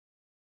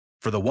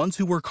For the ones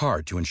who work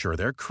hard to ensure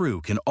their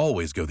crew can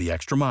always go the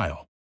extra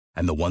mile,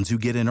 and the ones who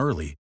get in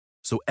early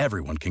so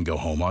everyone can go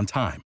home on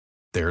time,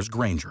 there's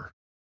Grainger,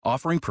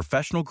 offering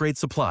professional-grade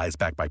supplies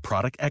backed by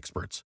product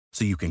experts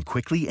so you can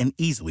quickly and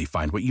easily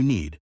find what you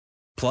need.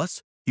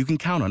 Plus, you can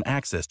count on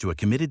access to a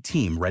committed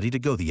team ready to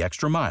go the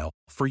extra mile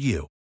for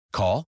you.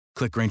 Call,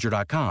 click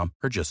Grainger.com,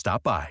 or just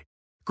stop by.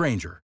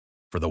 Grainger,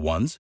 for the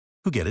ones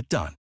who get it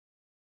done.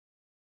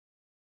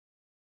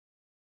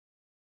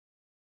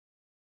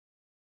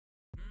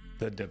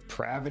 The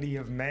depravity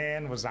of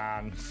man was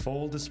on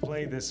full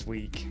display this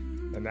week,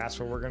 and that's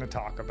what we're going to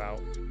talk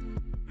about.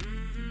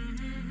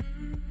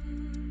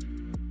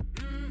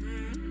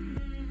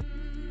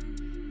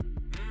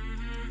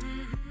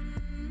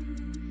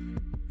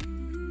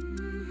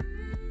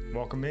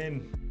 Welcome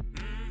in.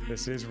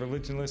 This is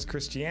Religionless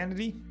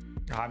Christianity.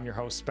 I'm your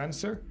host,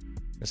 Spencer.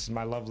 This is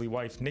my lovely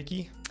wife,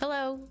 Nikki.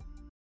 Hello.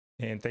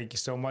 And thank you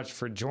so much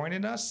for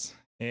joining us.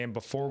 And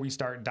before we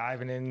start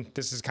diving in,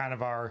 this is kind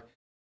of our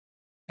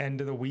end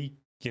of the week,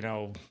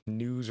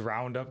 news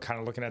roundup, kind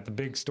of looking at the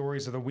big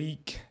stories of the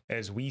week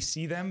as we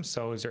see them.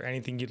 So is there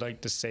anything you'd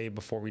like to say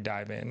before we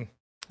dive in?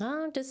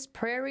 Just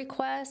prayer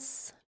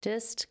requests,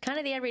 just kind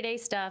of the everyday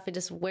stuff. It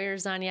just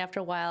wears on you after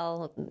a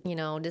while, you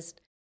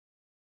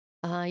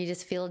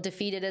just feel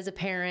defeated as a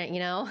parent,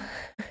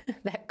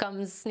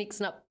 that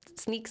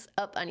sneaks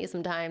up on you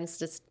sometimes.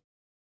 Just,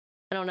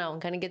 I don't know,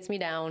 kind of gets me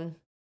down.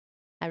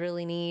 I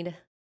really need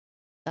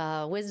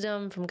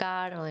wisdom from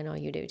God. Oh, I know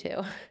you do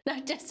too.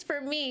 Not just for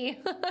me.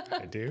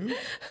 I do.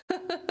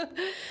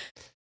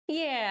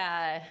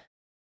 Yeah.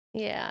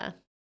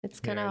 It's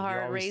kind of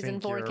hard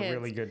raising four kids. You're a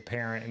really good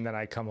parent, and then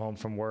I come home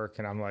from work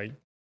and I'm like,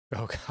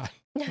 oh God.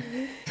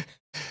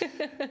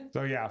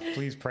 So yeah,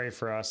 please pray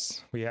for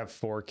us. We have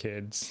 4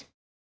 kids.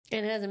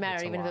 And it doesn't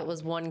matter, even if it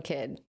was 1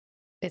 kid.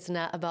 It's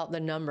not about the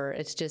number.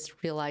 It's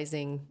just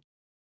realizing,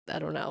 I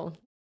don't know,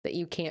 that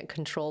you can't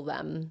control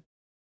them.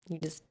 You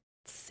just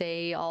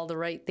say all the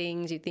right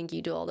things. You think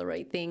you do all the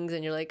right things,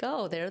 and you're like,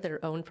 oh, they're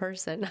their own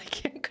person. I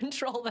can't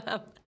control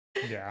them.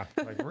 Yeah,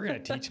 like we're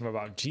going to teach them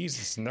about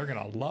Jesus, and they're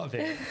going to love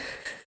it.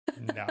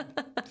 No.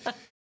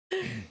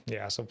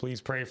 Yeah, so please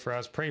pray for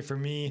us. Pray for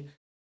me.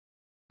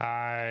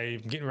 I'm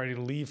getting ready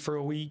to leave for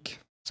a week.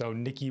 So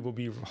Nikki will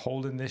be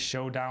holding this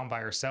show down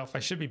by herself. I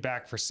should be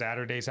back for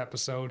Saturday's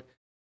episode.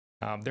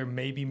 There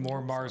may be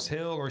more Mars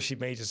Hill, or she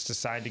may just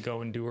decide to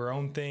go and do her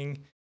own thing,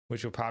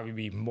 which will probably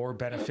be more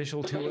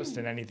beneficial to us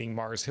than anything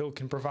Mars Hill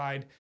can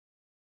provide.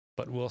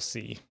 But we'll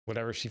see,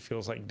 whatever she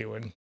feels like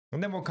doing.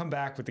 And then we'll come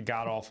back with the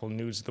god-awful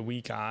news of the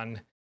week on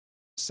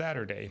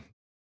Saturday.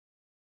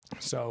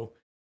 So,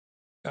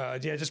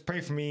 just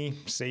pray for me,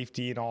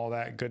 safety and all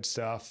that good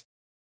stuff.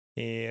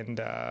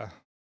 And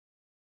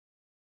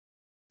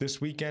this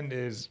weekend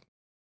is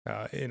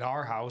in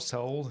our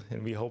household,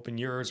 and we hope in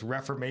yours,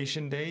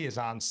 Reformation Day is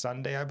on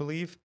Sunday, I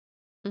believe.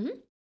 Mm-hmm.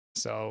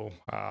 So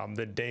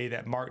the day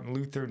that Martin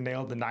Luther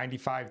nailed the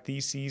 95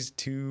 Theses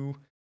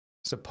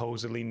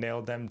supposedly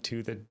nailed them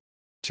to the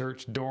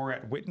church door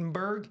at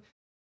Wittenberg.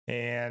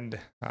 And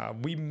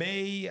I'm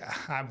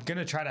going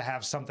to try to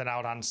have something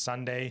out on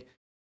Sunday,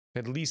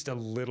 at least a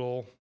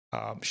little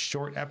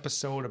short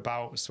episode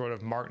about sort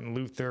of Martin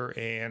Luther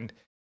and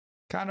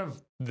kind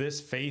of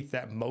this faith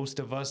that most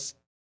of us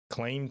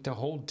claim to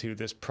hold to,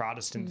 this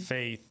Protestant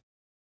faith.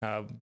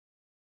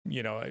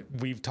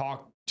 We've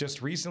talked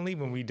just recently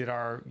when we did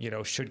our,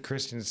 should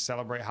Christians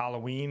celebrate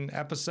Halloween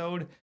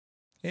episode,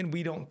 and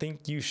we don't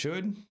think you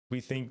should. We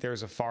think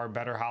there's a far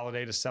better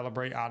holiday to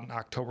celebrate on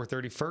October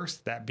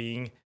 31st, that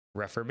being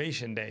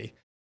Reformation Day.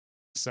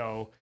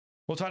 So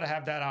we'll try to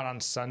have that out on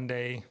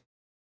Sunday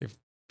if,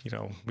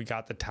 we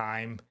got the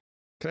time,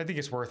 because I think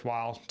it's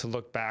worthwhile to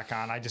look back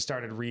on. I just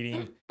started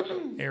reading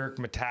Eric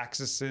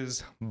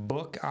Metaxas's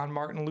book on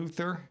Martin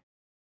Luther.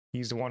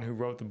 He's the one who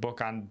wrote the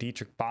book on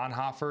Dietrich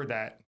Bonhoeffer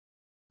that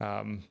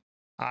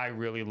I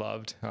really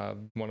loved.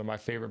 One of my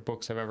favorite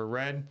books I've ever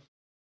read.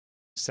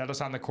 Set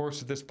us on the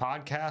course of this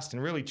podcast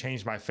and really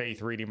changed my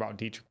faith reading about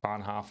Dietrich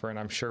Bonhoeffer, and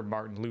I'm sure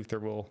Martin Luther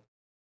will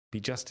be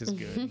just as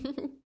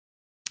good.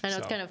 I know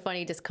it's kind of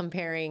funny just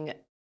comparing,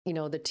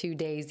 the 2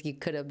 days you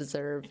could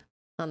observe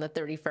on the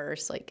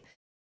 31st. Like,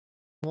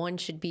 one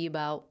should be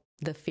about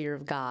the fear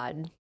of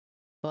God,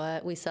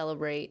 but we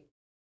celebrate,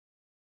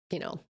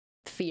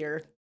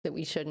 fear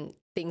that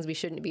things we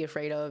shouldn't be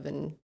afraid of,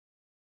 and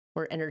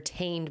we're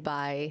entertained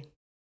by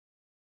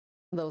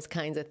those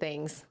kinds of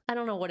things. I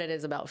don't know what it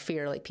is about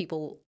fear. Like,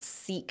 people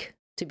seek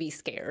to be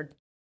scared,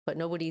 but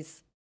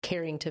nobody's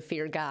caring to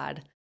fear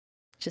God.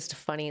 Just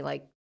funny,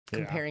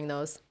 comparing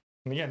those.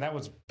 And again, that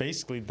was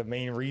basically the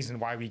main reason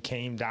why we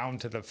came down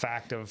to the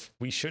fact of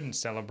we shouldn't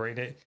celebrate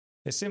it,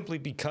 is simply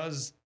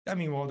because,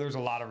 there's a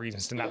lot of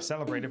reasons to not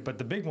celebrate it, but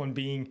the big one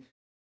being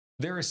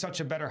there is such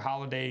a better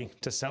holiday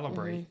to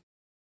celebrate. Mm-hmm.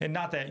 And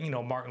not that,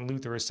 Martin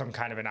Luther is some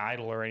kind of an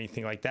idol or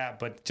anything like that,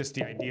 but just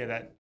the idea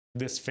that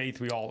this faith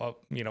we all,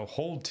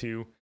 hold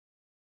to,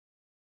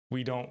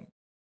 we don't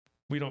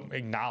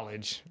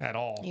acknowledge at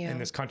all in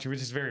this country,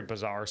 which is very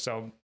bizarre.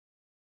 So,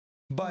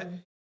 but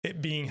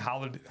it being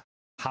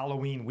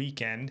Halloween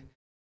weekend,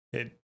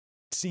 it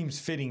seems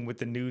fitting with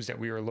the news that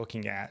we were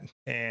looking at.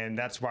 And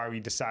that's why we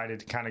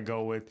decided to kind of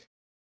go with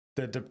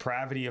the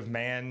depravity of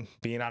man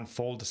being on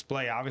full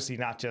display. Obviously,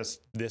 not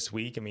just this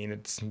week. I mean,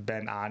 it's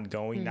been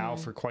ongoing now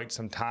for quite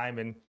some time.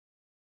 And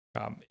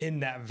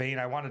in that vein,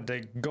 I wanted to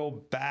go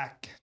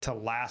back to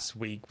last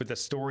week with a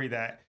story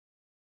that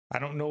I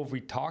don't know if we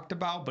talked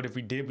about, but if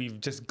we did, we've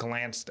just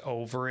glanced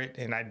over it.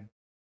 And I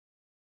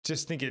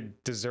just think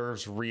it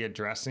deserves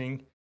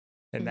readdressing.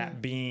 And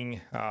that being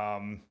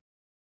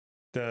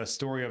the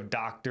story of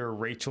Dr.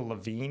 Rachel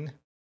Levine,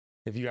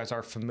 if you guys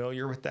are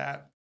familiar with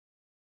that.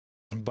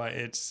 But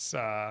it's,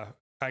 I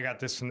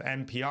got this from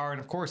NPR, and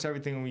of course,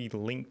 everything we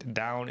linked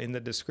down in the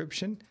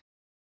description.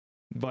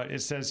 But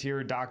it says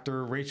here,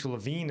 Dr. Rachel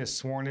Levine is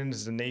sworn in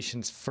as the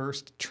nation's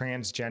first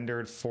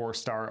transgendered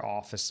 4-star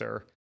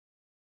officer.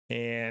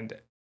 And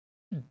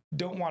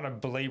don't want to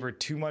belabor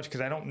too much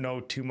because I don't know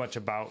too much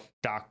about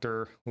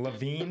Dr.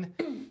 Levine.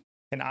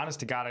 And honest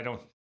to God,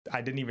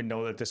 I didn't even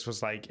know that this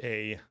was like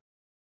a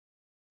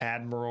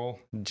admiral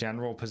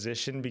general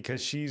position,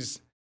 because she's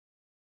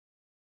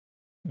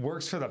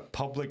works for the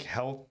Public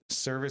Health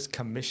Service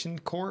Commission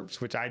Corps,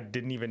 which I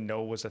didn't even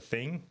know was a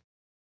thing.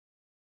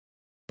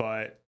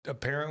 But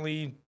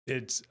apparently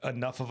it's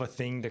enough of a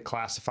thing to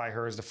classify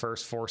her as the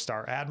first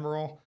 4-star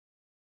admiral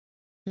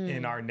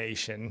in our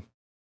nation.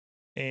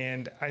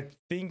 And I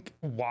think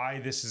why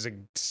this is a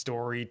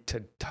story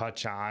to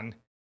touch on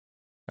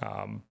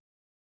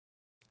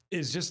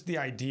is just the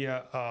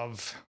idea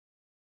of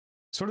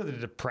sort of the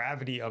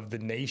depravity of the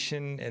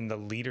nation and the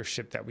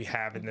leadership that we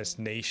have in this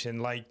nation.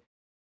 Like,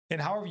 and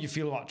however you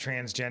feel about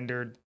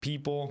transgendered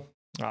people,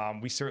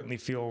 we certainly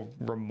feel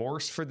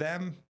remorse for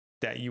them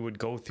that you would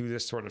go through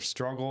this sort of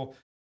struggle,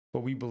 but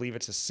we believe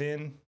it's a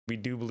sin. We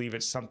do believe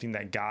it's something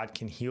that God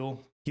can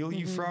heal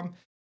you from,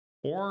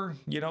 or,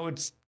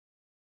 it's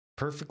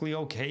perfectly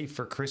okay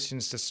for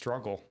Christians to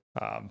struggle.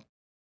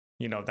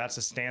 That's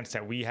a stance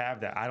that we have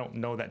that I don't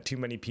know that too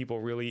many people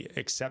really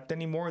accept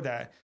anymore,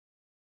 that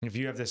if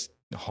you have this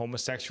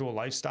homosexual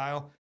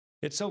lifestyle,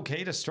 it's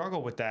okay to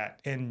struggle with that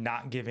and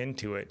not give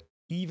into it.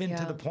 Even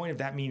to the point if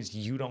that means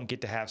you don't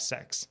get to have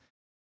sex.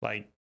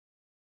 Like,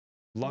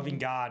 loving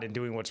God and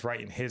doing what's right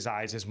in his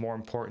eyes is more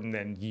important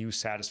than you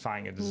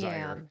satisfying a desire.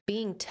 Yeah,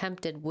 being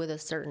tempted with a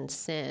certain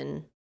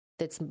sin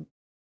that's,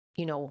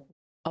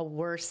 a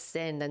worse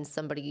sin than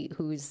somebody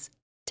who's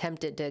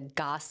tempted to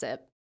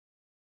gossip.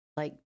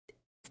 Like,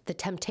 the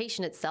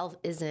temptation itself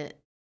isn't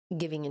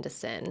giving into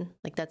sin.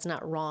 Like, that's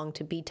not wrong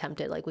to be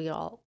tempted. Like, we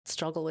all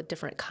struggle with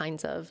different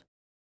kinds of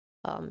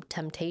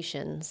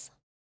temptations.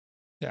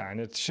 Yeah, and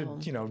it should,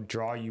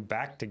 draw you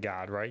back to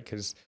God, right?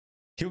 Because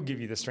he'll give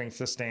you the strength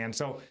to stand.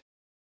 So,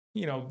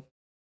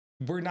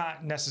 we're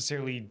not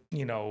necessarily,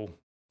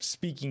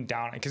 speaking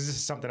down, because this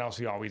is something else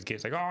we always get.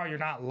 It's like, oh, you're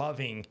not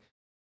loving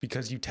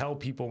because you tell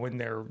people when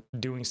they're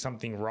doing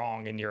something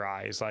wrong in your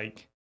eyes.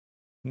 Like,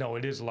 no,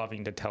 it is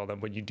loving to tell them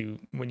when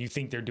you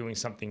think they're doing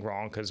something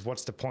wrong, because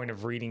what's the point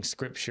of reading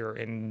scripture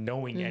and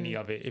knowing any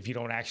of it if you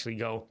don't actually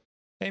go,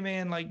 hey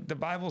man, like the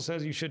Bible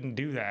says you shouldn't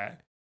do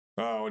that.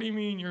 Oh, what do you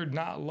mean you're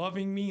not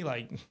loving me?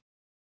 Like,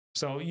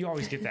 so you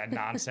always get that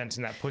nonsense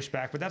and that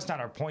pushback, but that's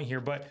not our point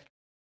here. But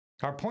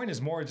our point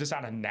is more just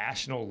on a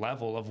national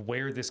level of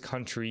where this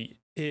country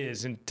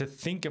is, and to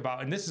think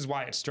about, and this is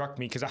why it struck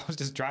me, because I was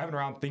just driving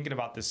around thinking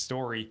about this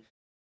story,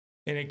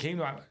 and it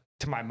came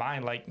to my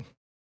mind, like,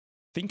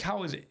 think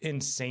how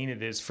insane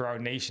it is for our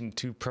nation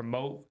to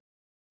promote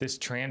this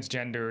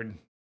transgendered,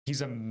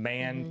 he's a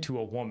man to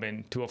a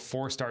woman, to a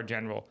 4-star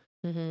general.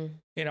 And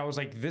I was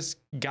like, this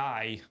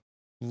guy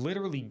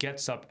literally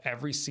gets up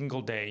every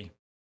single day,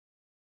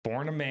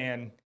 born a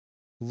man,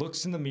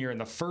 looks in the mirror,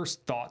 and the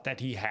first thought that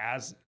he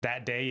has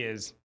that day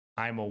is,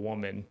 I'm a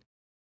woman.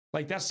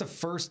 Like, that's the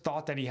first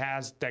thought that he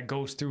has that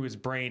goes through his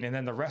brain. And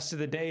then the rest of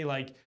the day,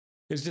 like,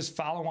 is just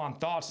follow on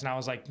thoughts. And I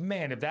was like,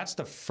 man, if that's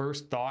the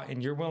first thought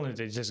and you're willing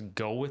to just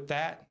go with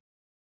that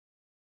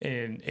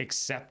and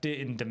accept it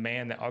and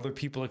demand that other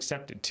people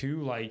accept it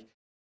too, like,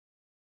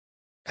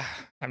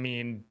 I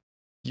mean,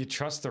 you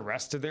trust the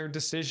rest of their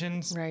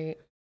decisions, right?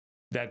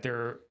 That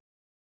they're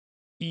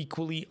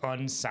equally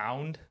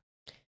unsound.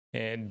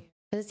 And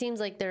it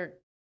seems like they're,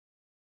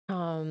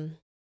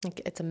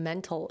 like it's a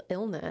mental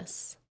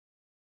illness.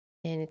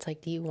 And it's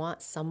like, do you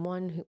want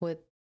someone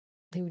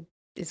who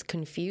is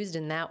confused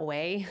in that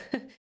way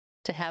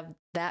to have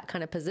that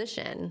kind of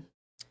position?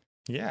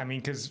 Yeah, I mean,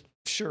 because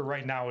sure,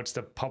 right now it's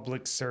the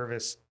Public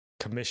Service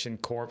Commission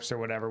Corps or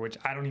whatever, which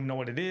I don't even know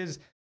what it is.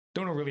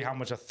 Don't know really how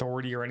much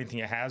authority or anything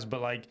it has, but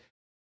like,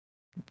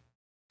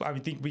 I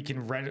think we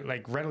can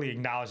readily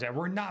acknowledge that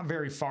we're not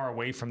very far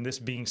away from this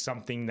being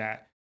something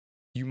that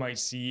you might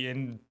see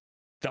in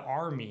the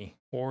Army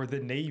or the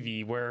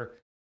Navy, where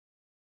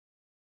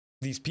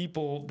these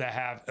people that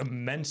have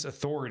immense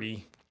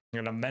authority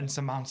and immense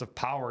amounts of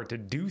power to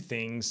do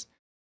things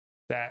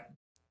that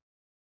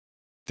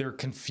they're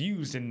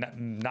confused and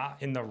not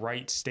in the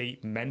right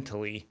state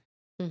mentally.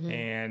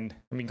 And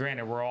I mean,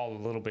 granted, we're all a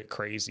little bit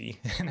crazy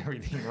and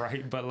everything,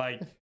 right? But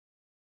like,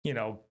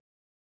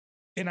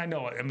 and and I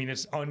know, I mean,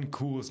 it's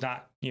uncool. It's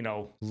not,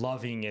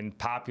 loving and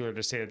popular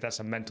to say that that's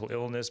a mental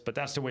illness, but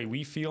that's the way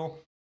we feel.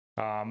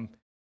 And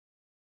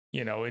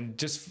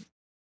just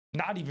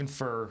not even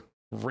for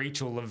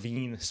Rachel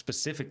Levine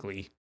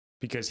specifically,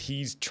 because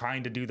he's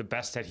trying to do the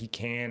best that he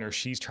can, or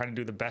she's trying to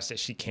do the best that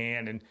she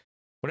can and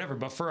whatever.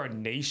 But for a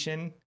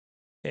nation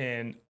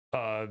and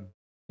a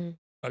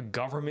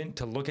government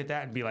to look at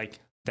that and be like,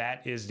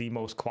 that is the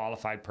most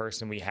qualified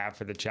person we have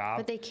for the job.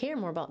 But they care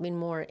more about being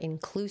more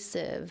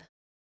inclusive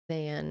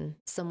than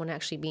someone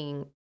actually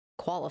being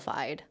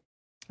qualified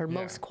or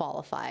most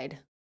qualified.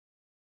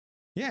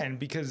 Yeah, and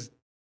because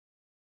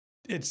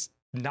it's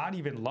not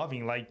even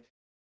loving,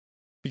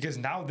 because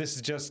now this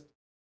is just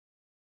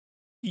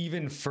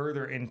even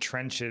further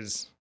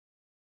entrenches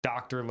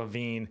Dr.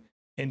 Levine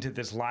into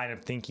this line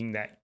of thinking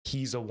that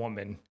he's a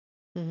woman.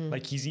 Mm-hmm.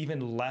 Like, he's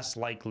even less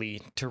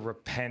likely to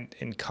repent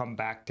and come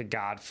back to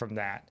God from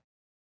that,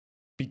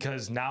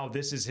 because now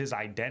this is his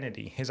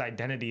identity. His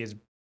identity has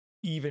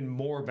even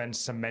more been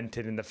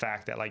cemented in the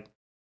fact that,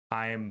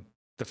 I am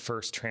the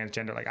first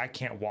transgender. I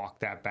can't walk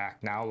that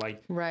back now.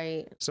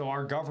 Right. So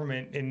our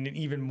government, in an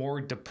even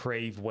more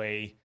depraved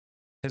way,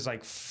 has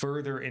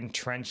further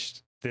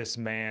entrenched this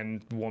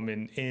man,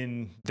 woman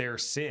in their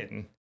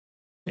sin.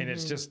 And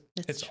it's just,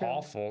 it's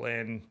awful.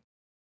 And,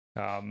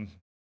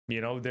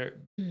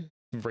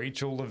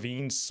 Rachel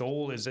Levine's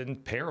soul is in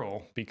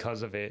peril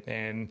because of it.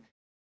 And,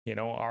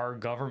 our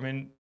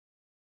government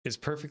is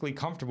perfectly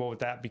comfortable with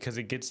that because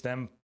it gets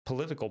them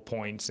political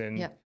points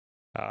and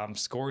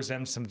scores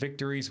them some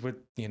victories with,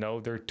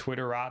 their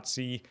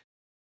Twitterazzi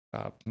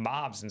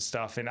mobs and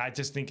stuff. And I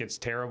just think it's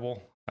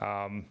terrible.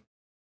 And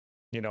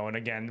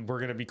again, we're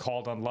going to be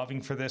called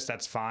unloving for this.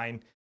 That's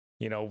fine.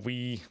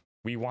 We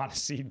want to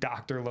see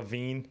Dr.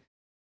 Levine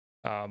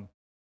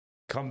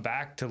come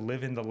back to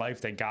live in the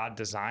life that God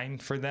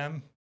designed for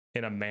them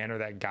in a manner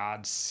that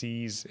God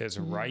sees as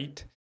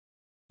right.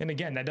 And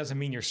again, that doesn't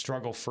mean you're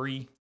struggle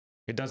free.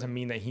 It doesn't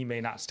mean that he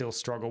may not still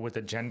struggle with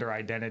a gender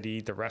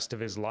identity the rest of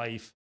his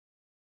life,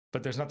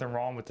 but there's nothing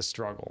wrong with the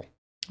struggle.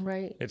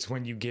 Right. It's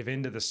when you give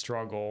into the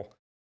struggle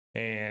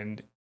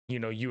and,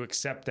 you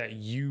accept that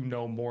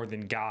more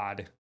than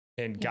God,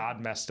 and God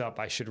messed up.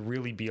 I should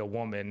really be a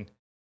woman.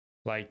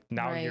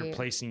 Now you're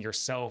placing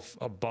yourself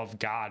above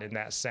God in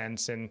that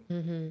sense.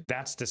 And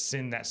that's the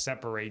sin that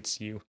separates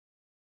you.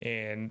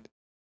 And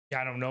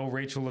I don't know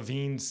Rachel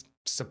Levine's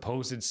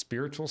supposed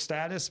spiritual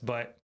status,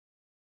 but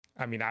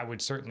I mean, I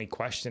would certainly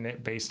question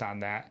it based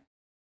on that.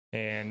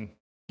 And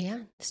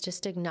it's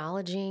just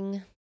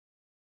acknowledging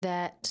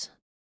that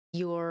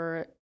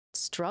your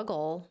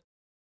struggle,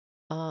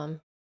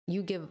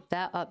 you give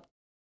that up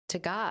to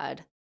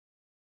God.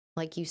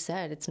 Like you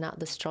said, it's not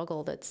the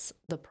struggle that's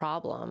the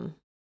problem.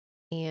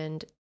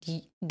 And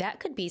that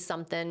could be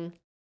something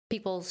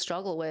people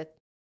struggle with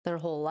their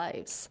whole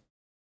lives.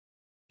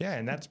 Yeah,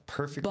 and that's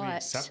perfectly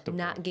acceptable.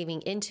 But not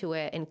giving into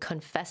it and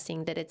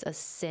confessing that it's a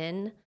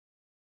sin,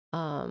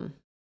 then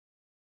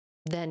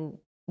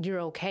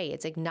you're okay.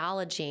 It's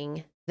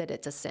acknowledging that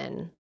it's a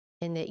sin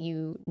and that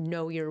you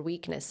know your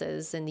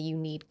weaknesses and that you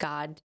need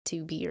God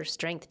to be your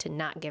strength to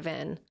not give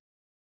in.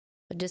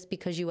 But just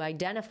because you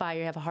identify,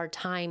 you have a hard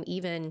time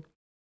even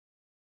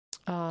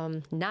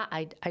not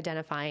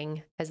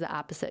identifying as the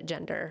opposite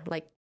gender.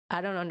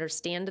 I don't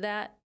understand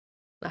that,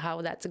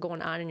 how that's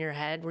going on in your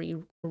head where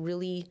you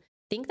really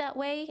think that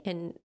way.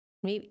 And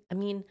maybe, I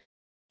mean,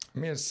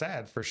 it's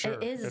sad for sure.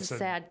 It is a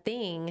sad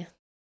thing.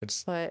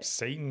 It's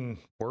Satan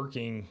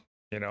working,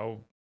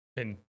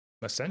 and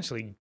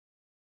essentially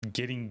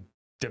getting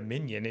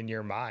dominion in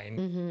your mind.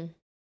 Mm-hmm.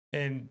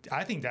 And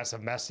I think that's a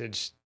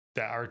message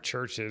that our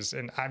churches,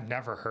 and I've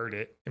never heard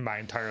it in my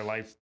entire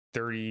life,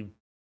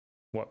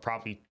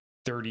 probably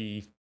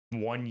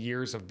 31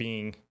 years of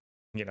being,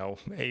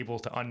 able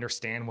to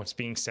understand what's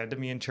being said to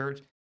me in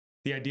church.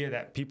 The idea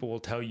that people will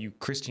tell you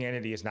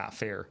Christianity is not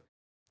fair.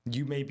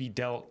 You may be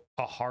dealt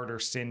a harder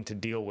sin to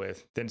deal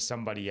with than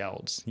somebody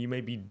else. You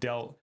may be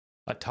dealt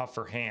a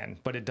tougher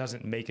hand, but it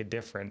doesn't make a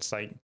difference.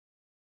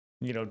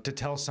 To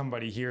tell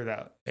somebody here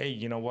that, hey,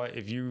 you know what,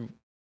 if you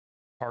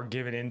are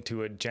given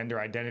into a gender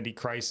identity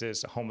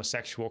crisis, a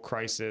homosexual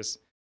crisis,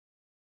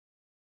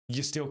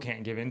 you still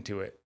can't give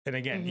into it. And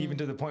again, even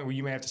to the point where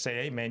you may have to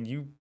say, hey, man,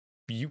 you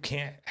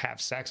can't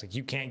have sex.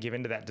 You can't give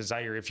into that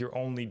desire if you're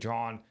only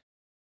drawn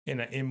in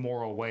an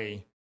immoral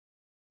way.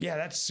 Yeah,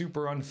 that's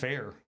super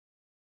unfair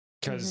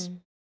because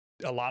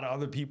a lot of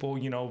other people,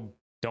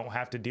 don't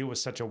have to deal with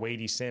such a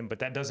weighty sin, but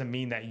that doesn't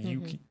mean that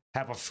you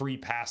have a free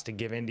pass to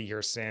give into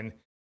your sin.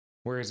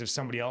 Whereas if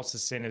somebody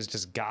else's sin is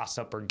just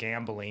gossip or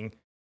gambling,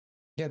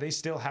 they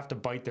still have to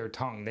bite their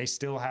tongue. They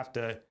still have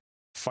to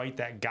fight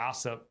that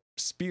gossip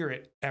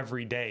spirit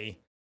every day.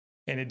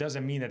 And it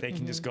doesn't mean that they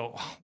can just go,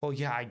 oh, well,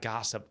 yeah, I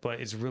gossip, but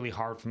it's really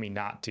hard for me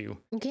not to.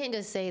 You can't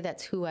just say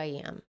that's who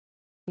I am.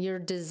 Your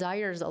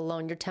desires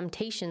alone, your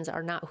temptations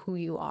are not who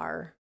you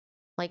are.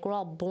 We're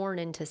all born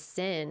into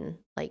sin.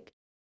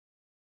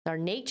 Our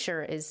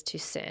nature is to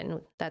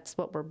sin. That's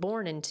what we're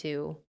born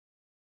into,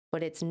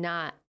 but it's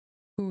not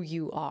who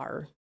you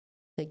are.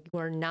 Like, you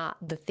are not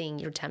the thing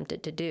you're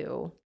tempted to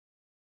do.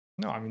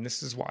 No, I mean,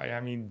 this is why,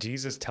 I mean,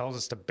 Jesus tells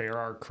us to bear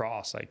our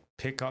cross, like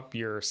pick up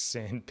your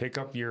sin, pick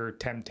up your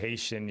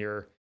temptation,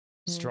 your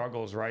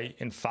struggles, right?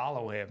 And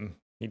follow him.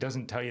 He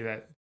doesn't tell you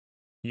that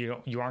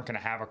you aren't going to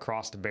have a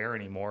cross to bear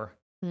anymore.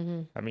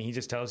 Mm-hmm. I mean, he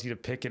just tells you to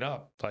pick it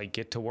up, like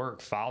get to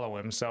work, follow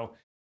him. So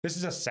this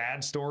is a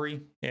sad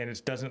story, and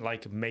it doesn't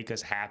like make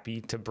us happy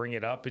to bring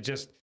it up. It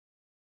just,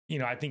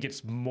 I think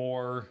it's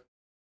more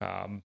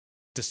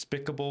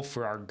despicable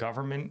for our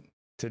government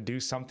to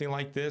do something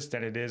like this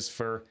than it is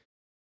for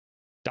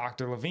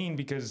Dr. Levine,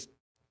 because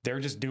they're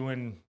just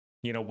doing,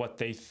 what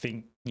they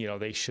think,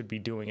 they should be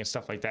doing and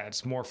stuff like that.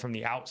 It's more from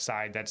the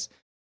outside that's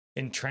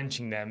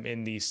entrenching them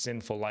in these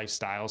sinful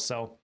lifestyles.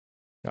 So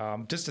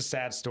just a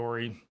sad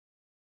story.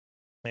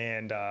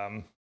 And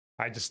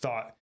I just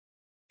thought,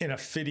 in a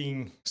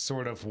fitting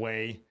sort of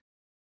way,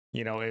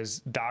 as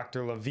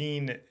Dr.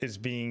 Levine is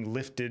being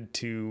lifted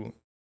to,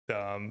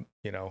 the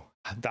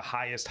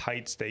highest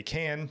heights they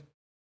can,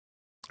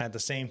 at the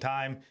same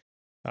time,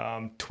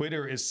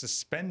 Twitter is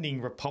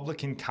suspending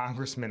Republican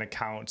congressman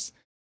accounts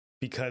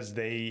because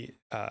they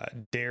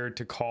dared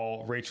to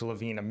call Rachel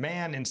Levine a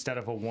man instead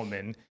of a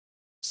woman.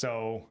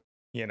 So,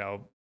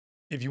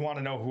 if you want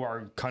to know who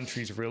our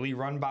country's really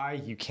run by,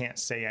 you can't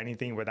say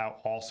anything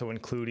without also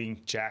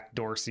including Jack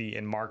Dorsey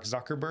and Mark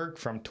Zuckerberg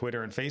from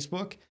Twitter and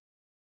Facebook,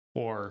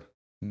 or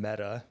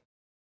Meta,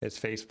 as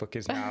Facebook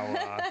is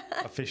now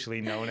officially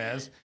known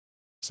as.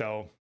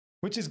 So,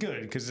 which is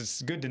good, because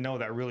it's good to know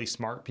that really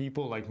smart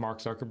people like Mark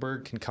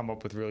Zuckerberg can come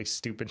up with really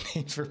stupid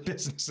names for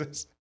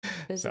businesses.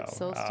 Is it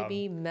supposed to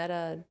be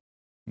Metaverse?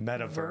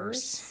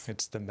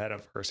 It's the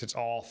metaverse. It's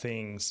all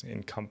things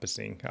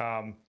encompassing.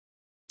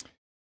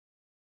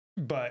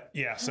 But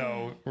yeah,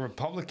 so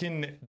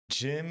Republican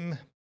Jim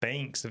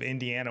Banks of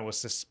Indiana was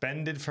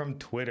suspended from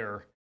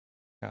Twitter.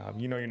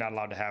 You're not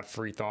allowed to have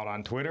free thought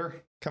on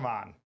Twitter. Come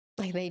on.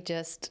 Like, they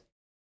just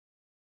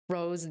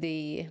froze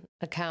the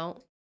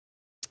account.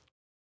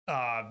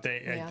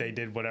 They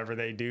did whatever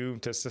they do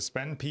to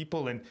suspend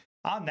people. And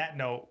on that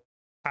note,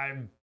 I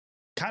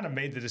kind of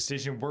made the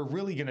decision, we're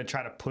really going to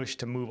try to push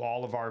to move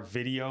all of our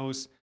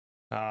videos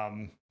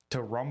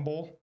to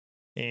Rumble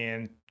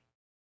and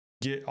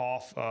get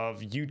off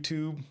of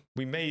YouTube.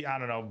 We may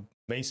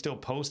still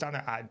post on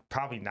that.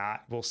 Probably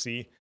not. We'll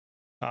see.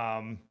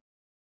 And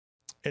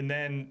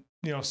then,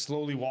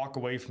 slowly walk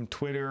away from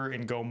Twitter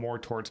and go more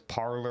towards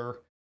Parler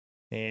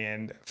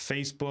and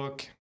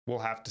Facebook. We'll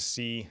have to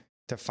see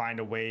to find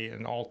a way,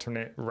 an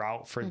alternate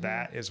route for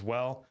that as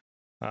well.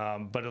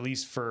 But at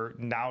least for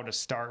now, to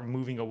start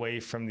moving away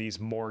from these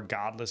more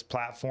godless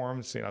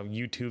platforms,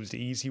 YouTube's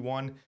the easy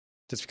one,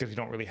 just because we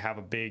don't really have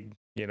a big,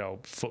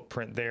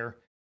 footprint there.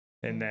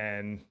 And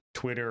then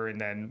Twitter, and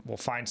then we'll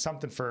find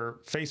something for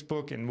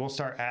Facebook, and we'll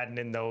start adding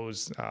in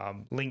those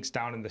links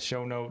down in the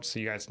show notes so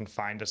you guys can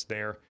find us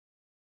there.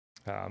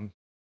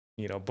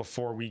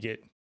 Before we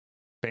get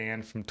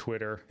banned from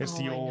Twiter. It's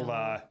the old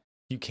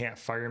you can't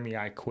fire me,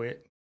 I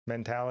quit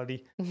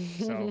mentality.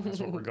 So that's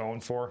what we're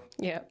going for.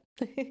 Yeah.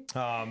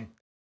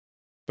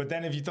 But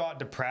then if you thought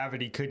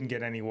depravity couldn't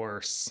get any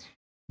worse,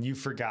 you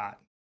forgot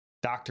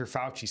Dr.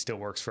 Fauci still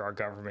works for our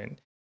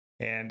government.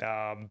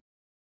 And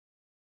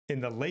in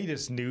the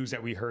latest news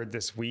that we heard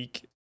this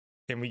week,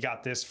 and we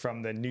got this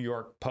from the New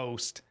York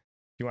Post.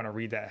 You want to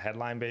read that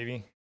headline,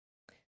 baby?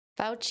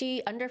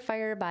 Fauci under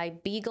fire by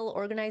Beagle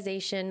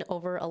organization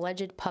over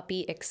alleged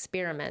puppy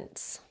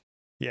experiments.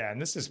 Yeah,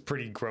 and this is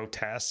pretty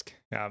grotesque,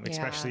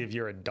 especially if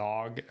you're a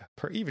dog.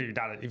 Even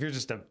if you're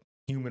just a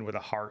human with a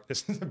heart,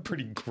 this is a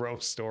pretty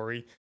gross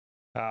story.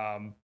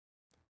 Let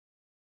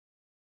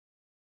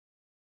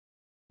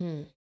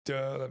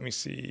me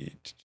see.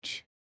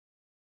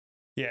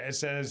 Yeah, it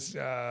says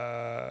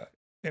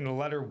in a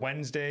letter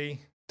Wednesday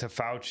to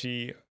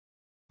Fauci.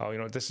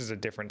 Oh, this is a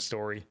different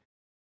story.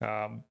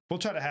 We'll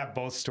try to have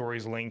both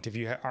stories linked if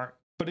you aren't.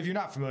 But if you're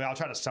not familiar, I'll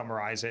try to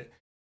summarize it.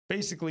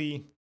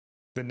 Basically,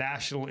 the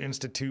National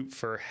Institute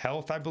for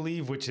Health, I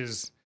believe, which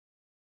is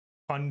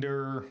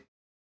under,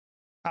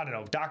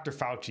 Dr.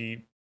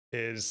 Fauci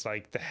is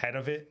like the head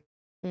of it.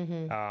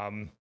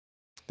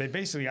 They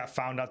basically got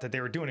found out that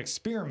they were doing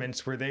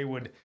experiments where they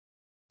would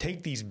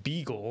take these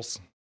beagles,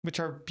 which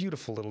are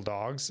beautiful little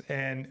dogs,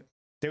 and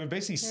they would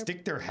basically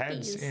stick their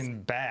heads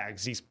in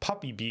bags, these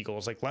puppy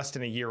beagles, like less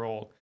than a year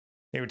old.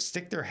 They would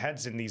stick their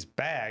heads in these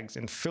bags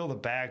and fill the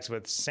bags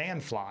with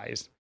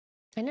sandflies.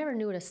 I never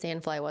knew what a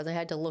sandfly was. I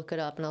had to look it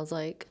up, and I was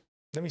like,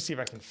 let me see if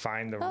I can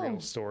find the real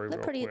story real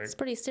quick. It's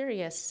pretty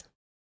serious.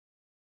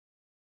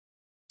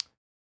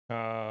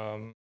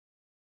 This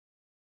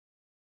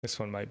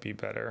one might be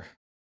better.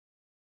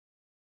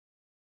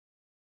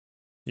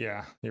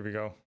 Yeah, here we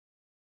go.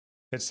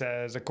 It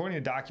says, according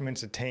to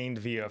documents obtained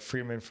via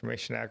Freedom of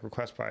Information Act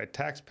request by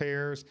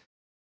taxpayers,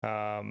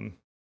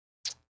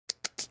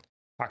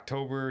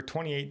 October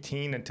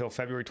 2018 until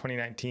February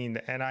 2019,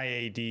 the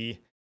NIAID,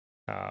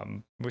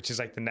 which is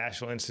like the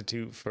National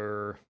Institute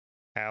for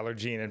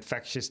Allergy and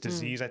Infectious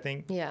Disease, I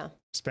think,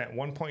 spent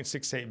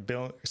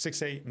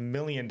 $1.68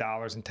 million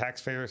in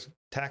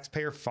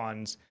taxpayer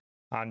funds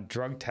on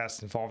drug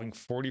tests involving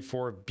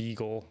 44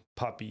 beagle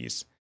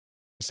puppies.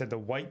 It said the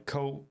White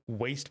Coat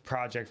Waste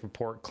Project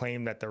report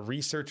claimed that the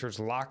researchers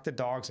locked the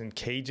dogs in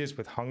cages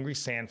with hungry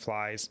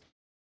sandflies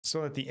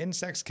so that the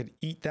insects could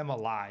eat them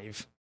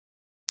alive.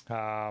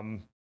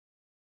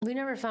 We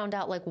never found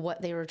out like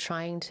what they were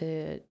trying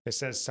to. It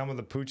says some of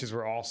the pooches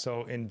were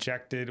also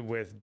injected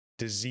with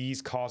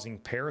disease-causing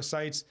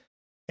parasites,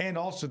 and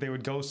also they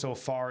would go so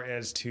far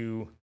as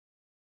to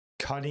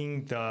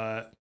cutting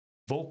the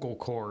vocal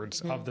cords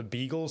of the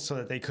beagles so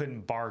that they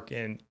couldn't bark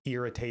and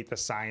irritate the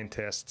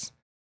scientists.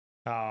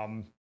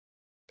 And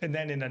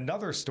then in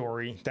another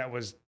story that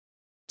was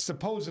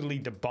supposedly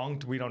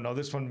debunked, we don't know,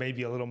 this one may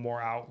be a little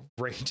more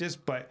outrageous,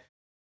 but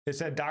it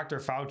said Dr.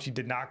 Fauci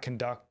did not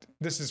conduct,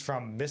 this is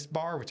from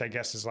MISBAR, which I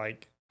guess is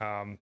like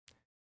a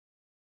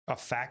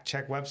fact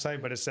check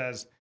website, but it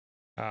says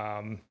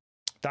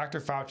Dr.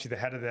 Fauci, the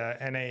head of the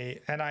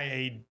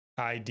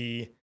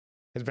NIAID,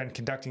 has been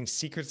conducting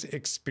secret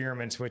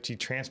experiments in which he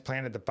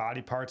transplanted the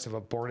body parts of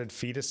aborted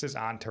fetuses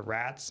onto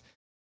rats.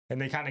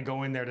 And they kind of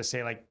go in there to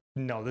say, like,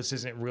 no, this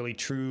isn't really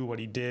true. What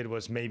he did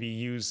was maybe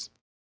use.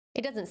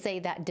 It doesn't say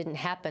that didn't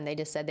happen. They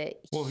just said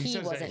that he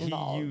wasn't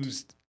involved. He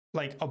used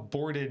like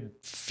aborted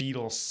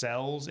fetal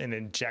cells and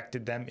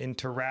injected them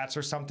into rats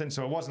or something.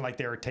 So it wasn't like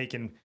they were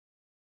taking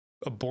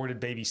aborted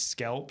baby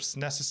scalps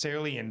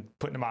necessarily and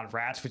putting them on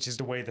rats, which is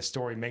the way the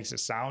story makes it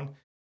sound.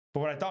 But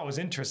what I thought was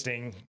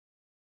interesting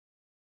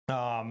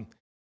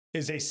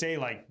is they say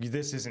like,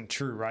 this isn't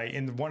true, right?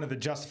 And one of the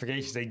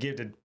justifications they give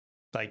to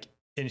like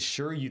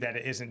ensure you that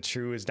it isn't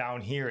true is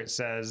down here. It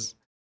says,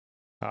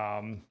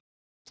 the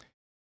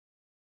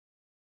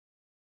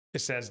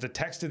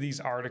text of these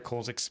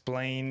articles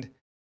explained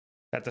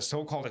that the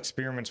so-called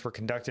experiments were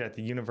conducted at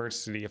the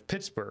University of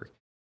Pittsburgh.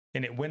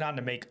 And it went on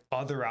to make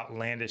other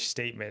outlandish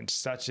statements,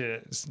 such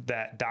as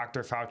that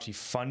Dr. Fauci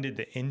funded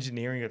the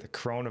engineering of the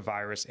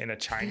coronavirus in a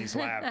Chinese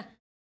lab,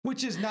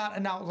 which is not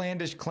an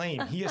outlandish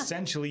claim. He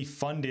essentially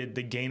funded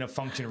the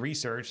gain-of-function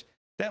research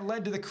that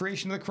led to the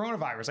creation of the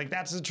coronavirus. Like,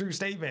 that's a true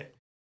statement.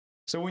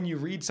 So when you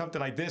read something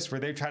like this, where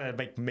they try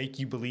to make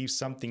you believe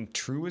something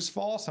true is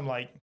false, I'm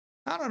like,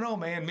 I don't know,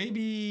 man.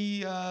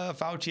 Maybe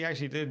Fauci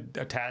actually did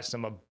attach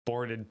some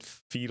aborted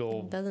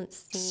fetal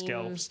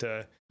scalps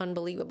to.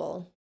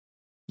 Unbelievable.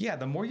 Yeah,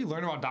 the more you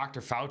learn about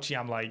Dr. Fauci,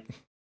 I'm like,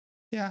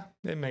 yeah,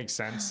 it makes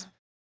sense.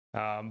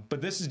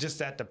 But this is just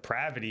that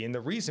depravity. And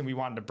the reason we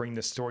wanted to bring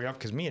this story up,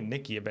 because me and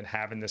Nikki have been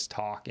having this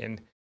talk, and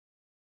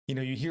you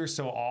know, you hear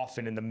so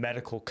often in the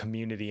medical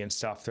community and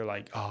stuff, they're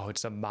like, oh,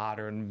 it's a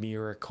modern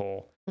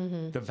miracle.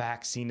 The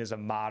vaccine is a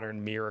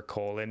modern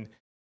miracle. And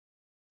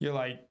you're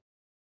like,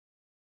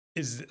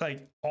 is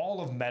like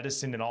all of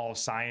medicine and all of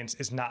science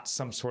is not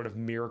some sort of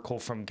miracle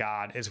from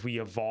God as we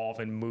evolve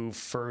and move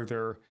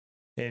further.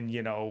 And,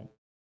 you know,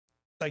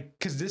 like,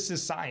 because this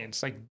is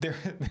science. Like,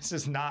 this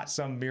is not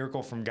some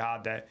miracle from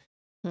God that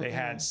they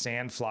had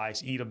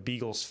sandflies eat a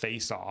beagle's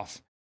face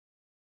off.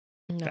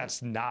 No.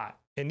 That's not.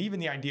 And even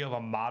the idea of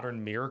a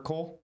modern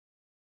miracle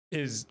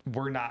is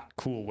we're not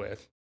cool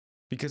with,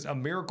 because a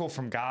miracle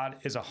from God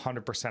is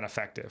 100%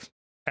 effective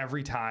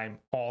every time,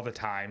 all the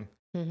time.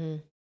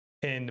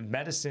 And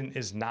medicine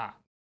is not.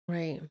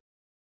 Right.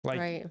 Like,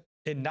 right.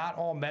 And not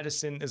all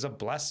medicine is a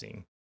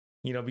blessing,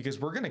 you know, because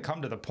we're going to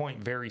come to the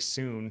point very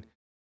soon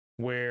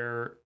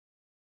where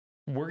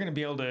we're going to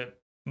be able to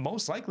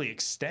most likely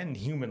extend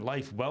human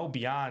life well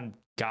beyond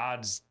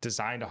God's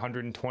designed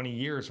 120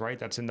 years, right?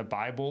 That's in the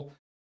Bible,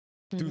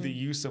 through the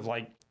use of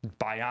like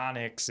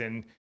bionics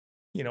and,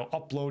 you know,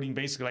 uploading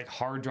basically like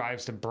hard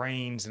drives to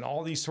brains and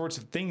all these sorts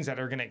of things that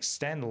are going to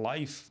extend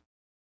life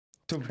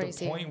to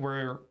the point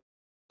where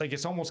like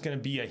it's almost going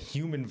to be a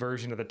human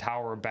version of the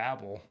Tower of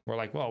Babel. We're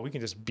like, well, we can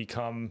just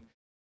become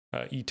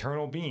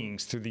eternal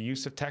beings through the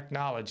use of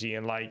technology.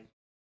 And like,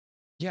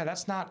 yeah,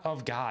 that's not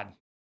of God.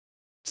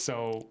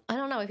 So I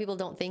don't know if people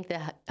don't think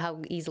that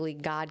how easily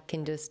God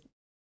can just,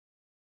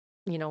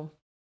 you know,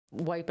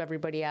 wipe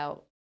everybody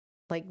out.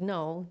 Like,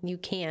 no, you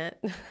can't.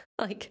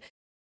 Like,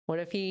 what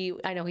if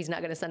I know he's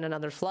not going to send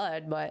another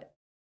flood, but,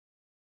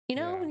 you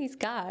know, he's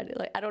God.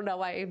 Like, I don't know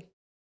why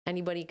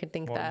anybody could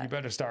think that. Well, you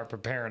better start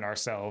preparing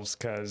ourselves,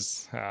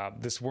 because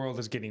this world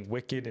is getting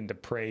wicked and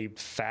depraved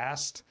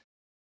fast,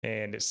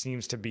 and it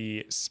seems to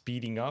be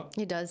speeding up.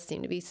 It does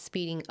seem to be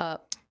speeding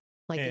up.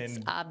 Like, it's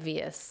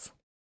obvious.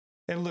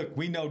 And look,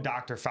 we know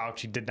Dr.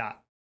 Fauci did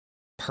not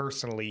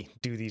personally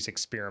do these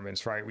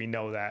experiments, right? We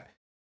know that.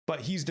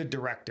 But he's the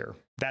director.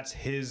 That's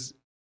his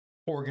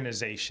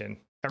organization.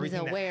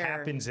 Everything that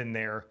happens in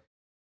there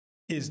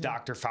is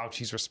Dr.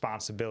 Fauci's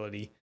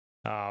responsibility.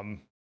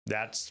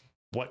 That's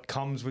what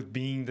comes with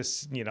being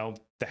this, you know,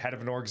 the head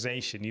of an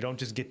organization. You don't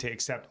just get to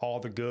accept all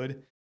the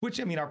good, which,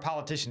 I mean, our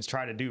politicians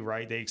try to do,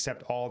 right? They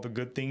accept all the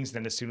good things.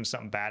 Then as soon as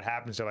something bad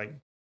happens, they're like,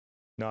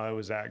 no, it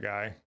was that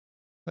guy.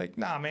 Like,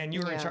 nah, man,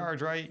 you were in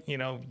charge, right? You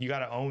know, you got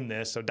to own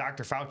this. So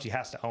Dr. Fauci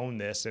has to own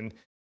this. And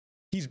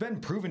he's been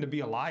proven to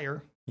be a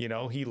liar. You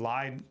know, he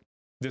lied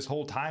this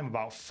whole time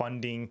about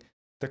funding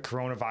the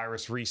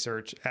coronavirus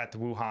research at the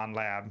Wuhan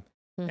lab.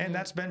 And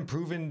that's been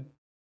proven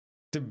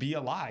to be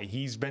a lie.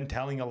 He's been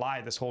telling a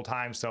lie this whole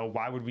time. So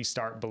why would we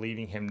start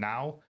believing him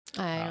now?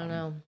 I don't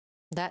know.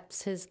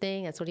 That's his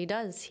thing. That's what he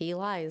does. He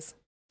lies.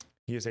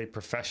 He is a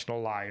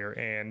professional liar.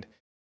 And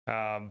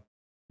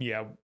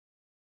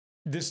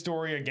this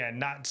story, again,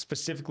 not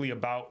specifically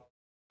about,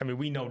 I mean,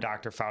 we know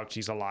Dr.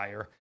 Fauci's a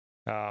liar.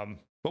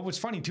 But what's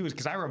funny too is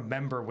because I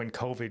remember when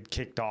COVID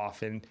kicked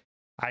off, and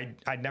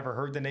I'd never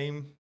heard the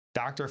name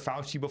Dr.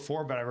 Fauci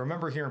before, but I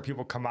remember hearing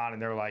people come on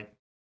and they're like,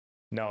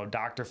 no,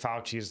 Dr.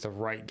 Fauci is the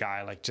right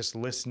guy. Like, just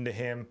listen to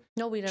him.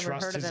 Nobody ever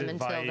heard of him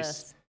until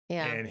this.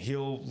 Yeah. And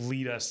he'll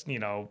lead us,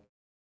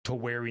 to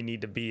where we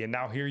need to be. And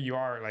now here you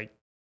are, like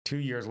 2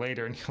 years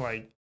later, and you're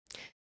like,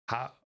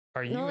 how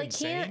are you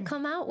insane? They can't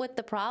come out with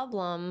the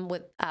problem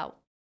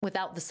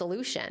without the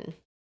solution.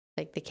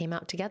 Like, they came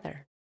out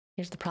together.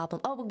 Here's the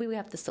problem. Oh, but we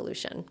have the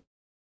solution.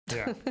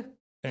 Yeah.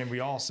 And we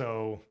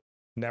also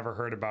never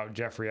heard about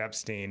Jeffrey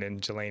Epstein and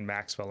Ghislaine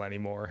Maxwell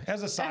anymore.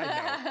 As a side note.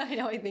 I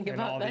know, I think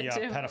about that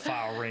too. And all the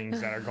pedophile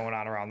rings that are going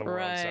on around the world.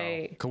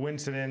 Right. So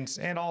coincidence.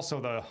 And also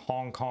the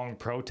Hong Kong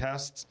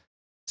protests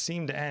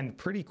seemed to end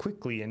pretty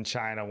quickly in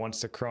China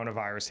once the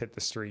coronavirus hit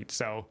the street.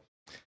 So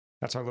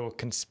that's our little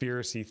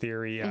conspiracy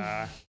theory.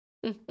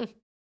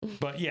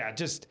 But yeah,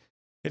 just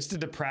it's the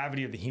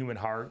depravity of the human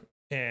heart.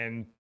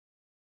 And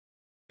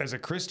as a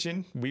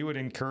Christian, we would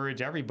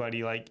encourage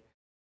everybody, like,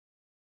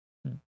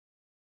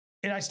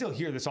 and I still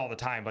hear this all the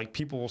time, like,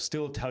 people will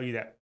still tell you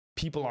that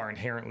people are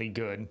inherently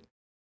good.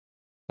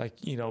 Like,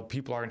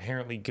 people are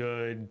inherently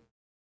good.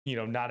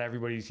 Not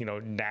everybody's,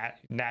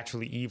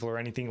 naturally evil or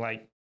anything.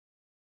 Like,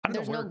 I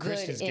don't know where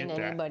Christians get that. There's no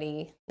good in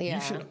anybody. Yeah.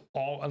 You should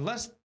all,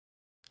 unless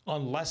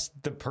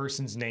the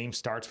person's name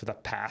starts with a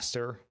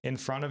pastor in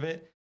front of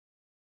it,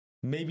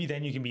 maybe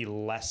then you can be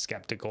less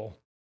skeptical.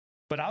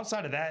 But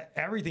outside of that,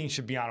 everything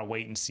should be on a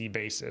wait and see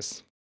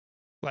basis.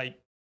 Like,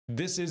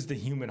 this is the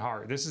human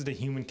heart. This is the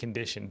human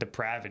condition,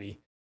 depravity.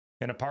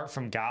 And apart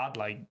from God,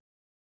 like,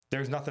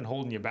 there's nothing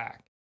holding you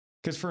back.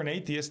 Because for an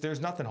atheist, there's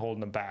nothing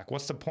holding them back.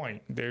 What's the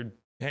point?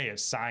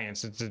 It's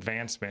science, it's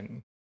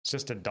advancement. It's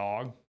just a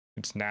dog.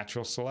 It's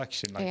natural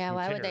selection. Like, yeah,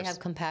 why would they have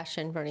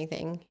compassion for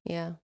anything?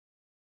 Yeah.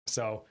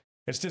 So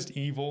it's just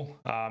evil.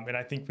 And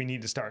I think we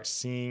need to start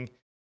seeing,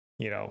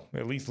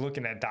 at least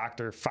looking at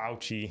Dr.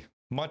 Fauci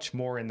much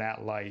more in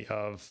that light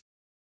of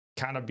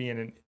kind of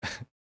being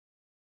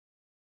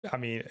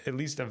at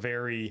least a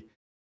very,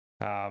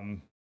 I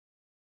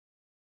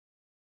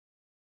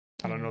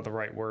don't know the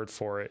right word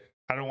for it.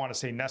 I don't want to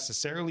say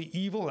necessarily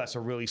evil. That's a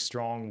really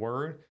strong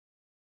word,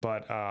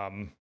 but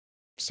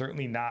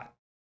certainly not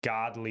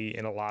godly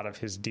in a lot of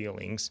his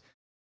dealings,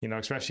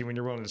 especially when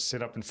you're willing to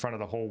sit up in front of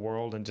the whole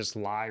world and just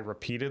lie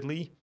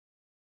repeatedly.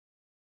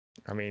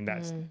 I mean,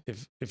 that's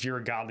if you're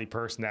a godly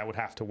person, that would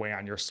have to weigh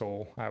on your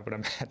soul, I would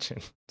imagine.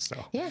 So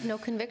yeah, no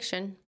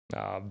conviction.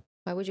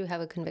 Why would you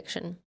have a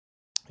conviction?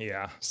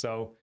 Yeah.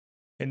 So,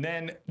 and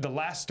then the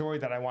last story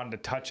that I wanted to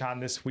touch on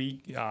this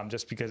week,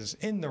 just because it's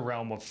in the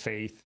realm of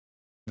faith,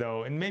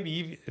 though, and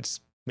maybe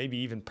it's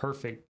even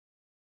perfect,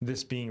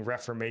 this being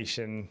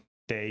Reformation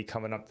Day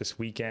coming up this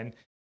weekend,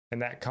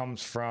 and that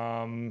comes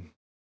from,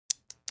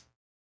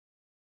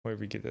 where did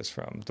we get this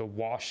from? The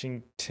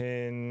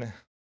Washington.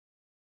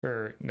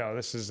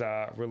 This is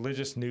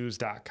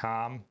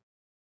religiousnews.com.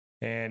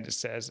 And it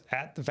says,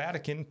 at the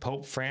Vatican,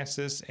 Pope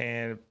Francis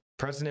and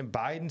President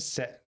Biden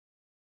set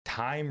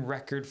time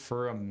record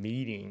for a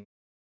meeting.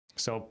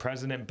 So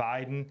President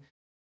Biden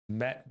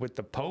met with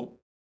the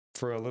Pope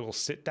for a little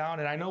sit down.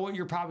 And I know what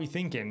you're probably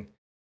thinking.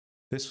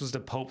 This was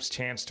the Pope's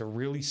chance to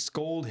really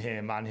scold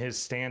him on his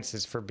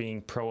stances for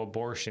being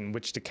pro-abortion,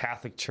 which the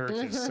Catholic Church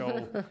is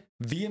so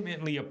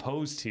vehemently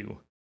opposed to.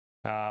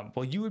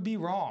 Well, you would be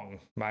wrong,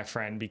 my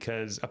friend,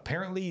 because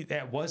apparently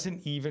that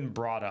wasn't even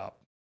brought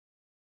up.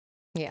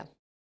 Yeah.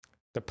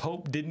 The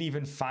Pope didn't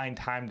even find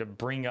time to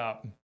bring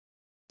up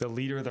the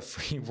leader of the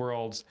free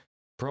world's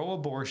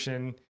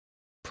pro-abortion,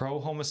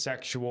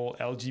 pro-homosexual,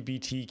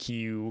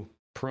 LGBTQ,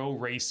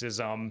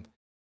 pro-racism,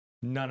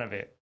 none of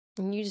it.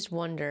 And you just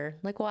wonder,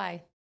 like,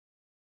 why?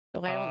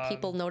 Why don't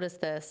people notice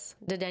this?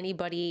 Did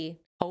anybody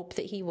hope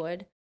that he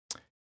would?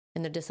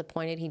 And they're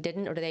disappointed he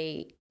didn't, or do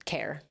they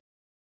care?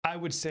 I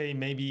would say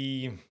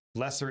maybe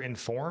lesser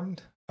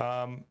informed.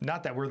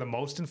 Not that we're the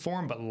most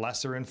informed, but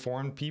lesser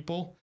informed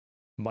people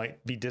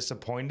might be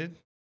disappointed.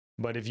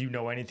 But if you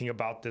know anything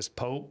about this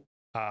Pope,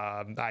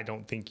 I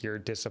don't think you're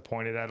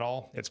disappointed at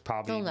all. It's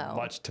probably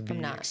much to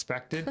be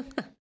expected.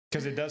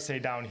 Because it does say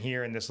down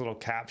here in this little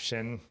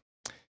caption,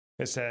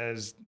 it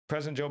says,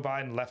 President Joe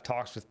Biden left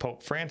talks with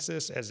Pope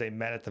Francis as they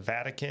met at the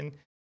Vatican.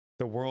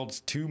 The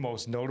world's two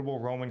most notable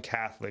Roman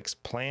Catholics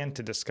plan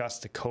to discuss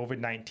the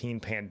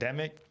COVID-19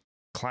 pandemic,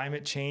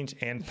 climate change,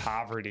 and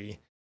poverty.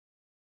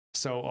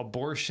 So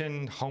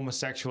abortion,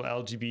 homosexual,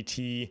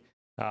 LGBT,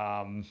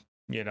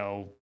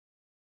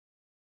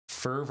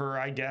 fervor,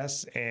 I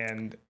guess,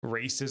 and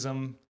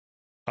racism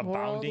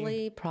abounding,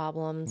 worldly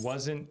problems,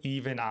 wasn't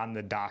even on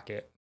the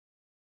docket.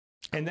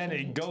 And then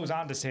it goes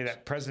on to say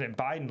that President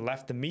Biden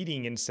left the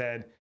meeting and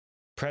said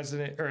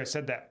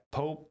that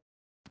Pope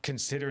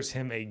considers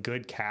him a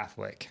good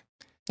Catholic.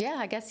 Yeah,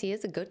 I guess he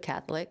is a good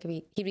Catholic.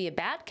 He'd be a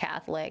bad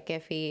Catholic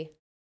if he,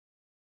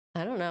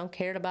 I don't know,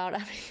 cared about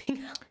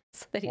everything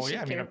else that he Well, should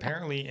yeah, I mean, care about.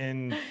 apparently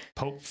in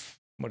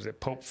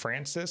Pope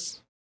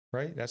Francis,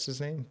 right? That's his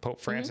name?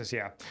 Pope Francis,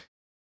 yeah.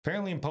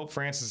 Apparently in Pope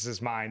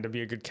Francis's mind, to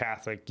be a good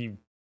Catholic, you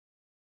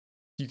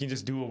can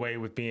just do away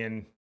with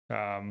being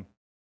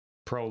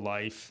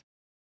pro-life.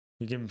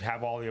 You can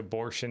have all the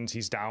abortions.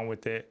 He's down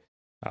with it.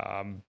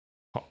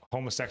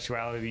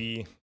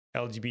 Homosexuality,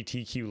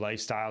 LGBTQ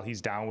lifestyle,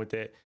 he's down with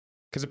it.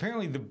 Because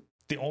apparently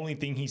the only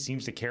thing he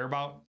seems to care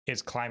about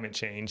is climate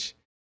change,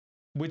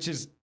 which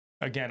is,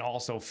 again,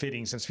 also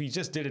fitting since we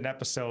just did an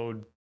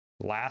episode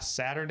last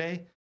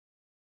Saturday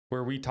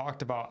where we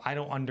talked about, I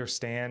don't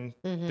understand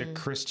the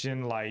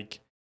Christian, like,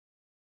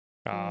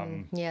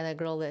 yeah, that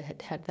girl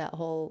that had that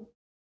whole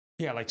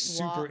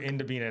super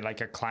into being a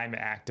climate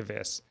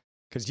activist.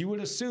 Because you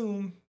would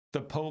assume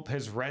the Pope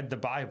has read the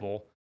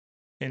Bible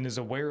and is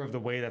aware of the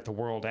way that the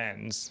world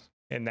ends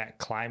and that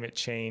climate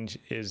change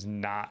is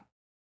not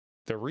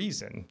the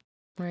reason.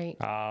 Right.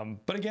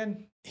 But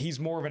again, he's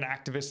more of an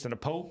activist than a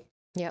Pope.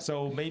 Yeah.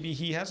 So maybe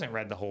he hasn't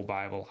read the whole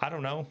Bible. I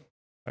don't know.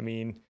 I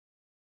mean,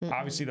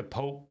 obviously the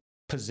Pope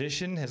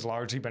position has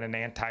largely been an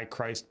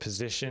anti-Christ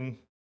position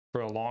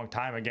for a long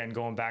time. Again,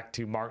 going back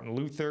to Martin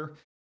Luther,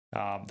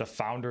 the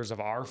founders of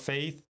our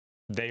faith,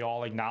 they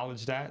all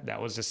acknowledged that.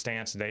 That was the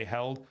stance they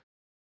held.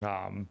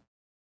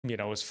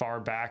 As far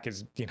back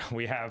as,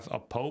 we have a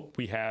Pope,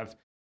 we have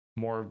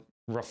more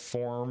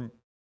reformer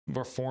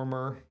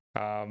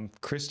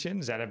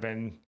Christians that have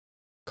been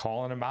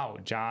calling him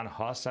out. John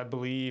Huss, I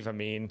believe. I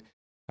mean,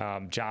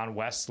 John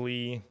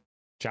Wesley,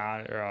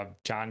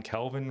 John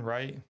Calvin,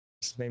 right?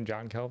 Is his name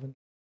John Calvin?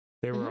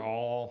 They were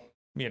all,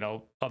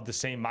 of the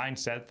same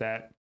mindset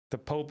that the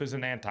Pope is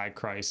an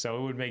antichrist. So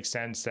it would make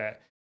sense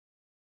that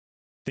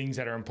things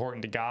that are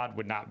important to God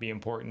would not be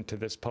important to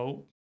this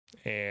Pope.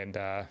 And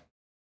I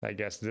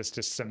guess this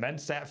just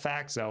cements that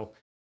fact. So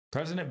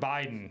President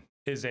Biden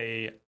is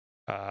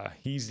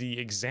he's the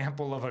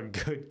example of a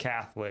good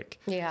Catholic.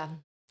 Yeah.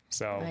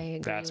 So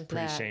that's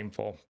pretty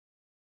shameful.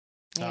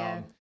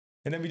 Yeah.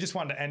 And then we just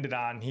wanted to end it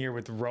on here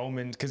with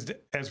Romans, because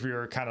as we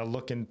were kind of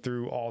looking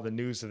through all the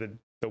news of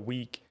the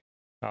week,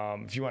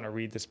 if you want to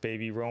read this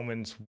baby,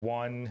 Romans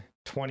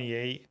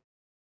 1:28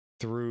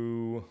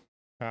 through,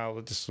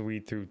 let's just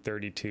read through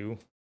 32.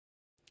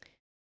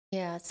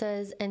 Yeah, it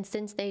says, and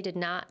since they did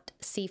not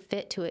see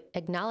fit to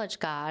acknowledge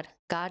God,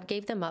 God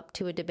gave them up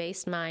to a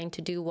debased mind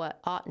to do what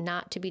ought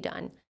not to be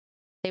done.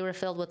 They were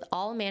filled with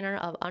all manner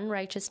of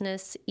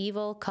unrighteousness,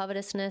 evil,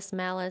 covetousness,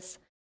 malice.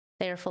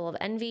 They are full of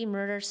envy,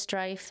 murder,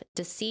 strife,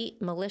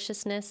 deceit,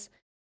 maliciousness.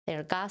 They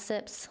are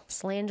gossips,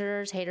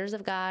 slanderers, haters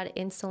of God,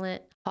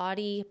 insolent,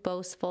 haughty,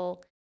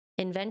 boastful,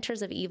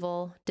 inventors of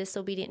evil,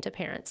 disobedient to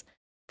parents,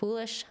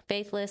 foolish,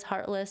 faithless,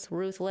 heartless,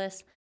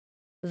 ruthless.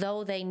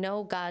 Though they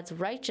know God's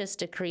righteous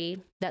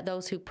decree that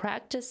those who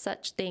practice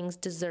such things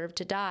deserve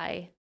to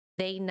die,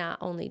 they not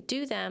only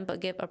do them, but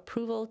give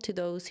approval to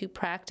those who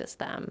practice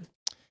them.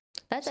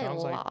 That's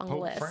Sounds a like long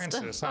Pope list.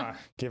 Francis, huh?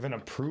 Giving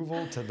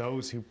approval to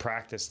those who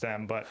practice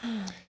them. But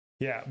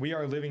yeah, we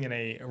are living in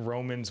a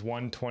Romans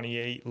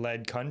 1:28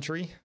 led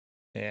country.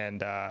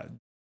 And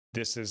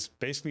this is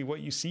basically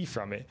what you see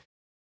from it.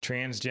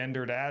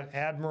 Transgendered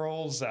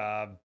admirals,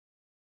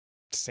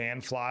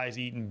 sandflies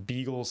eating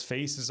beagles'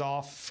 faces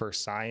off for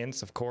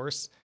science, of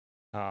course.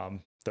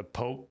 The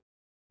Pope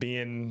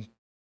being,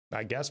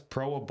 I guess,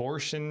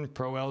 pro-abortion,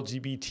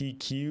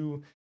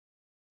 pro-LGBTQ,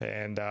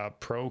 and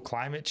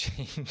pro-climate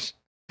change.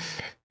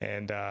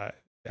 And I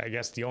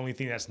guess the only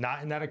thing that's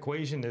not in that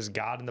equation is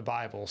God in the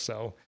Bible.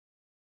 So,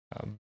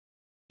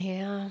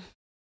 yeah,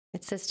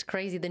 it's just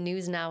crazy. The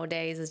news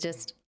nowadays is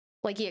just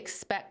like you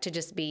expect to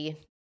just be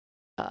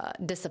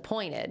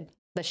disappointed.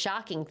 The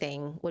shocking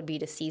thing would be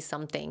to see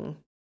something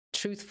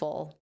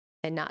truthful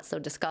and not so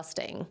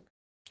disgusting.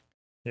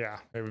 Yeah,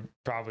 it would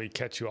probably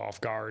catch you off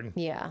guard.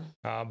 Yeah.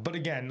 But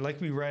again, like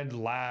we read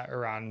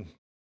on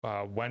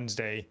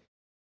Wednesday,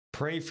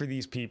 pray for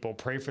these people,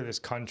 pray for this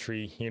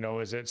country.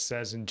 As it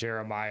says in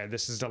Jeremiah,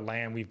 this is the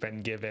land we've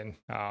been given.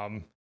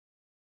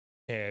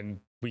 And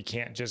we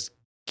can't just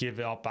give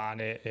up on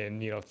it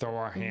and, throw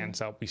our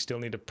hands up. We still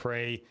need to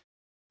pray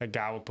that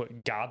God will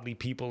put godly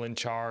people in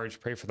charge,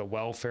 pray for the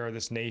welfare of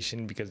this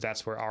nation, because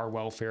that's where our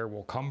welfare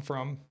will come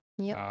from.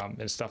 Yep.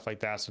 And stuff like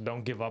that. So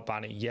don't give up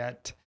on it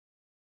yet.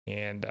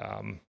 And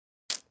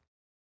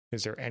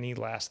is there any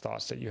last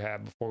thoughts that you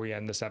have before we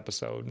end this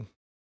episode?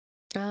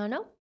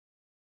 No.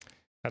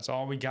 That's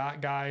all we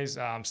got, guys.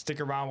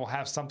 Stick around. We'll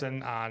have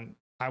something on.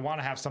 I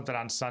want to have something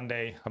on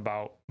Sunday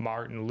about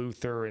Martin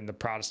Luther and the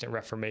Protestant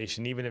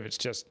Reformation, even if it's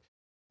just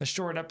a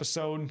short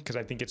episode, because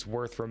I think it's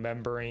worth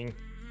remembering.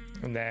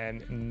 And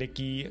then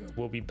Nikki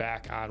will be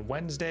back on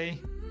Wednesday.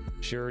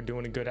 Sure,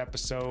 doing a good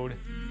episode.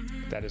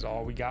 That is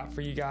all we got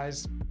for you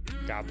guys.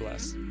 God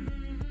bless.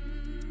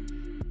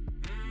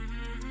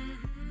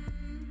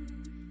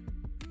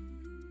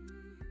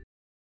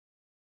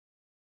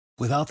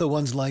 Without the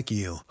ones like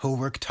you, who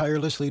work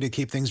tirelessly to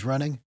keep things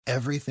running,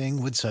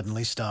 everything would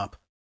suddenly stop.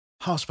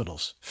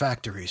 Hospitals,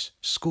 factories,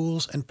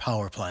 schools, and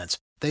power plants,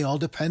 they all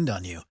depend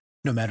on you.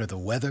 No matter the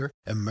weather,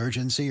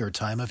 emergency, or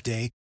time of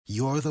day,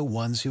 you're the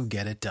ones who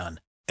get it done.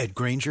 At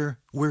Grainger,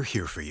 we're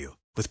here for you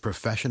with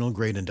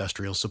professional-grade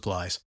industrial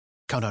supplies.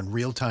 Count on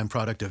real-time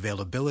product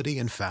availability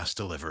and fast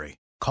delivery.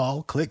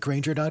 Call, click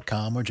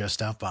Grainger.com, or just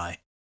stop by.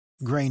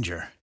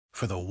 Grainger,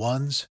 for the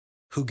ones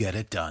who get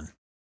it done.